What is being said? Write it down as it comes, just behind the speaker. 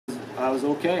I was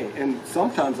okay. And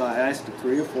sometimes I iced it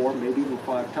 3 or 4, maybe even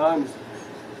 5 times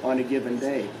on a given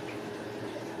day.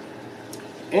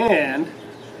 And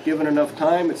given enough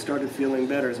time, it started feeling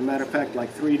better. As a matter of fact,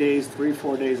 like 3 days,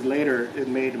 3-4 days later, it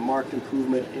made a marked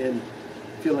improvement in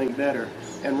feeling better.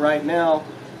 And right now,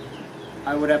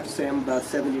 I would have to say I'm about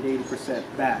 70 to 80%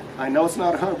 back. I know it's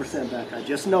not 100% back. I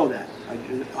just know that.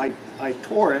 I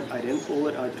tore it. I didn't pull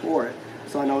it. I tore it.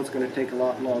 So I know it's going to take a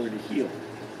lot longer to heal.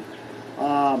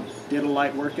 Did a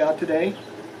light workout today.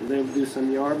 Was able to do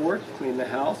some yard work, clean the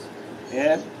house,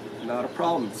 and not a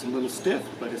problem. It's a little stiff,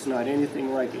 but it's not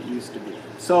anything like it used to be.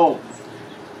 So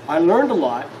I learned a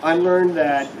lot. I learned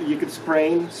that you could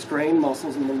strain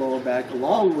muscles in the lower back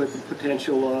along with the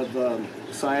potential of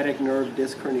sciatic nerve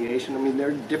disc herniation. I mean, there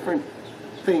are different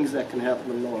things that can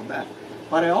happen in the lower back.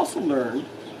 But I also learned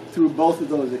through both of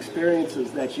those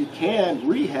experiences that you can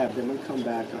rehab them and come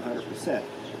back 100%.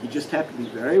 You just have to be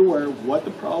very aware of what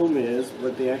the problem is,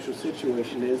 what the actual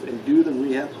situation is, and do the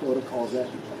rehab protocols that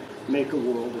make a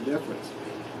world of difference.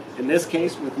 In this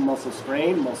case, with muscle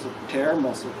strain, muscle tear,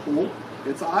 muscle pull,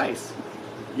 it's ice.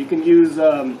 You can use,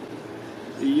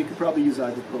 you could probably use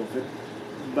ibuprofen,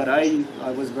 but I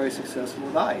was very successful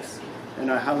with ice, and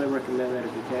I highly recommend that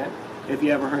if you can. If you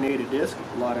have a herniated disc,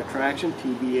 a lot of traction,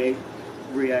 TBA,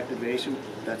 reactivation,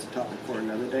 that's a topic for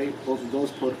another day. Both of those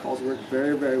protocols work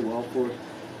very, very well for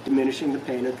diminishing the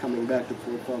pain and coming back to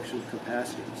full functional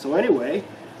capacity. So anyway,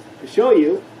 to show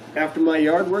you, after my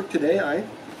yard work today, I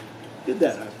did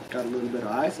that. I got a little bit of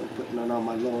ice. I'm putting it on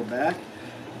my lower back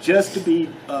just to be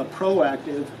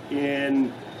proactive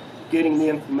in getting the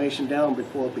inflammation down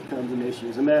before it becomes an issue.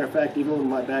 As a matter of fact, even when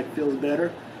my back feels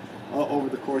better, over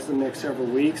the course of the next several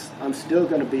weeks, I'm still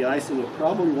going to be icing it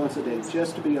probably once a day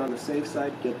just to be on the safe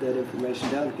side, get that inflammation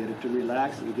down, get it to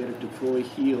relax, and get it to fully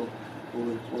heal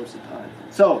over the course of time.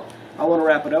 So I want to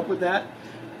wrap it up with that.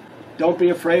 Don't be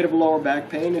afraid of lower back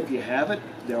pain if you have it.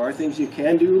 There are things you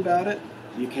can do about it.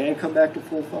 You can come back to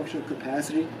full functional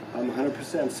capacity. I'm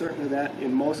 100% certain of that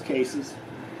in most cases.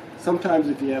 Sometimes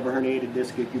if you have a herniated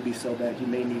disc, it could be so bad you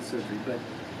may need surgery. But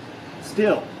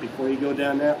still, before you go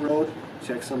down that road,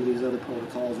 check some of these other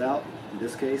protocols out. In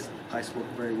this case, ice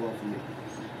worked very well for me.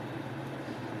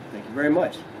 Thank you very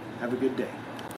much. Have a good day.